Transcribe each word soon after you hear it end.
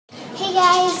Hey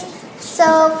guys,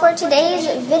 so for today's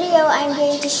video I'm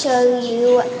going to show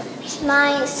you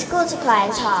my school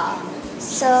supplies haul.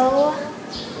 So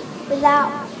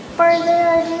without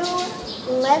further ado,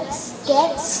 let's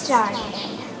get started.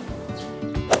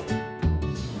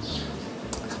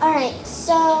 Alright,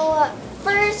 so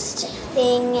first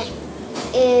thing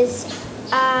is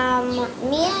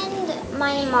me and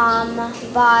my mom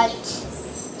bought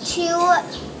 2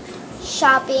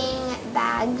 shopping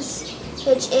bags,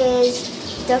 which is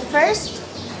the first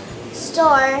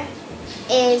store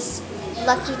is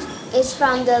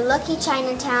from the Lucky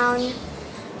Chinatown,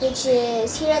 which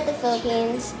is here at the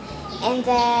Philippines, and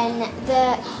then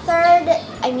the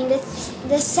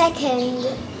second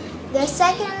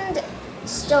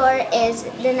store is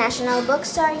the National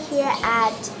Bookstore here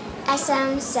at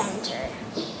SM Center.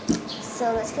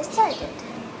 So let's get started.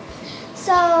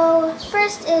 So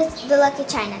first is the Lucky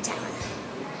Chinatown.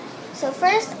 So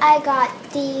first I got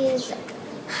these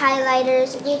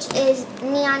highlighters, which is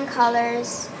neon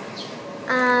colors.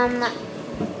 The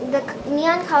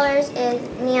neon colors is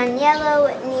neon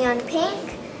yellow, neon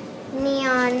pink,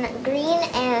 neon green,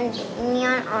 and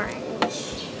neon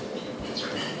orange.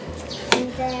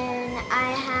 And then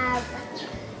I have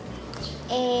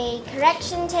a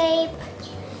correction tape,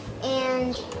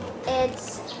 and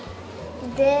it's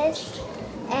this,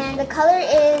 and the color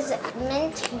is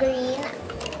mint green,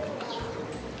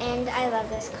 and I love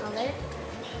this color.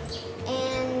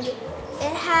 And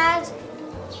it has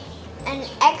an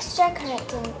extra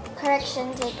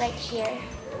correction tape right here,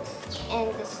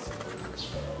 and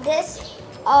this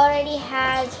already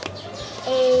has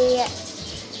a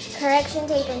correction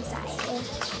tape inside.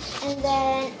 And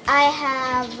then I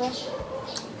have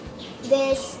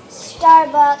this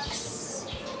Starbucks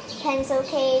pencil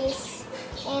case,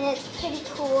 and it's pretty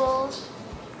cool.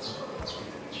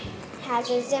 It has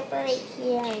a zipper right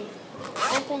here, and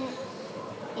open it,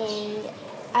 and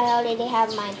I already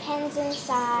have my pens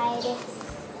inside,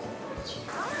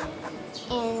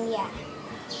 and yeah.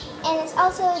 And it's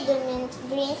also the mint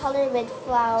green color with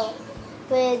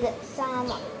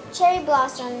some cherry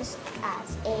blossoms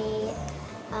as a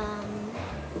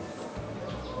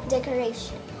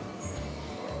decoration.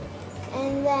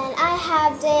 And then I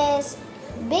have this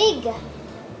big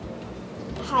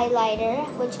highlighter,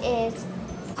 which is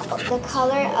the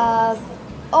color of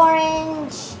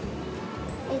orange,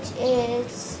 which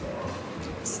is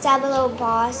Stabilo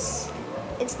Boss.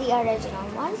 It's the original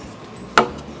one.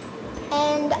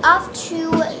 And off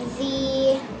to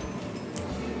the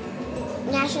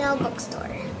National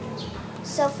Bookstore.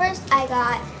 So first I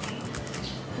got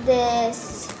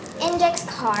this index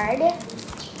card,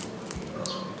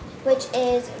 which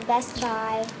is Best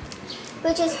Buy,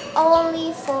 which is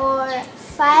only for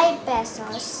 5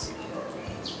 pesos.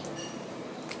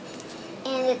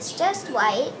 And it's just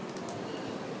white.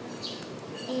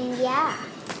 And yeah.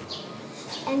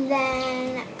 And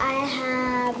then I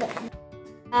have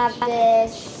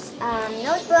this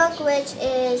notebook, which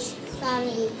is from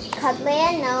the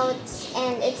Catlea Notes,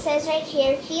 and it says right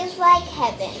here, "Feels like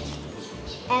heaven."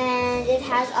 And it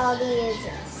has all these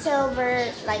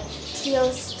silver, like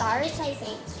teal stars, I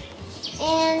think.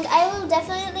 And I will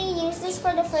definitely use this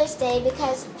for the first day,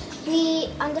 because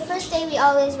on the first day we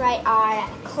always write our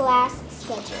class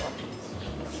schedule.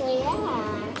 So yeah.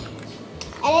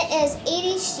 And it is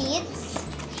 80 sheets,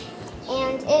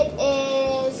 and it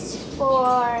is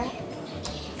for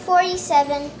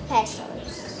 47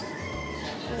 pesos.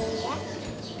 Yeah.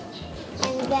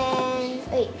 And then,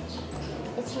 wait,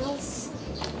 it smells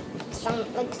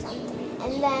like something.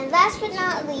 And then last but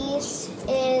not least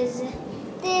is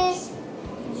this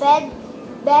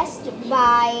Best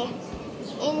Buy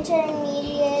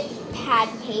intermediate pad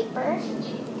paper.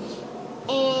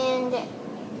 And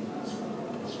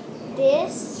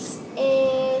this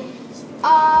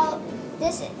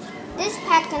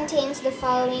pack contains the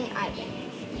following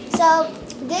items. So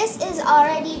this is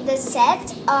already the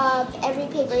set of every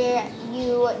paper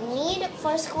you need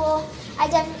for school. I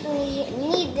definitely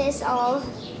need this all.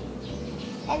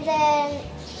 And then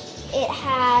it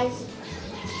has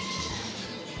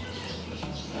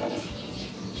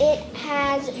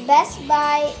Best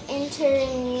Buy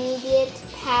intermediate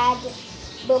pad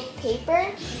book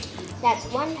paper. That's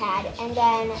 1 pad. And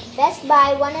then Best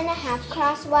Buy 1.5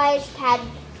 crosswise pad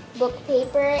book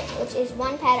paper, which is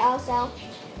 1 pad also.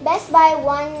 Best Buy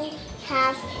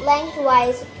 1/2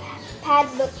 lengthwise pad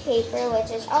book paper,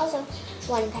 which is also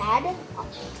 1 pad.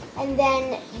 And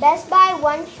then Best Buy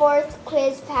 1/4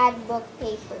 quiz pad book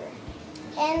paper.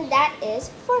 And that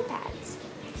is 4 pads.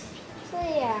 So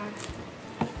yeah.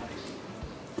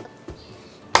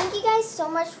 Thank you guys so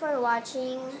much for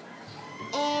watching.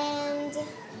 And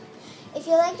If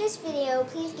you like this video,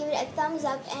 please give it a thumbs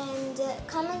up and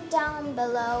comment down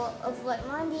below of what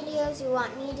more videos you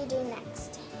want me to do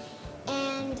next.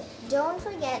 And don't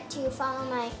forget to follow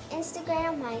my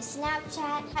Instagram, my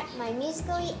Snapchat, my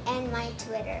Musical.ly, and my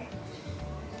Twitter.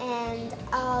 And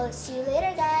I'll see you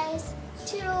later, guys.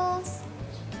 Toodles!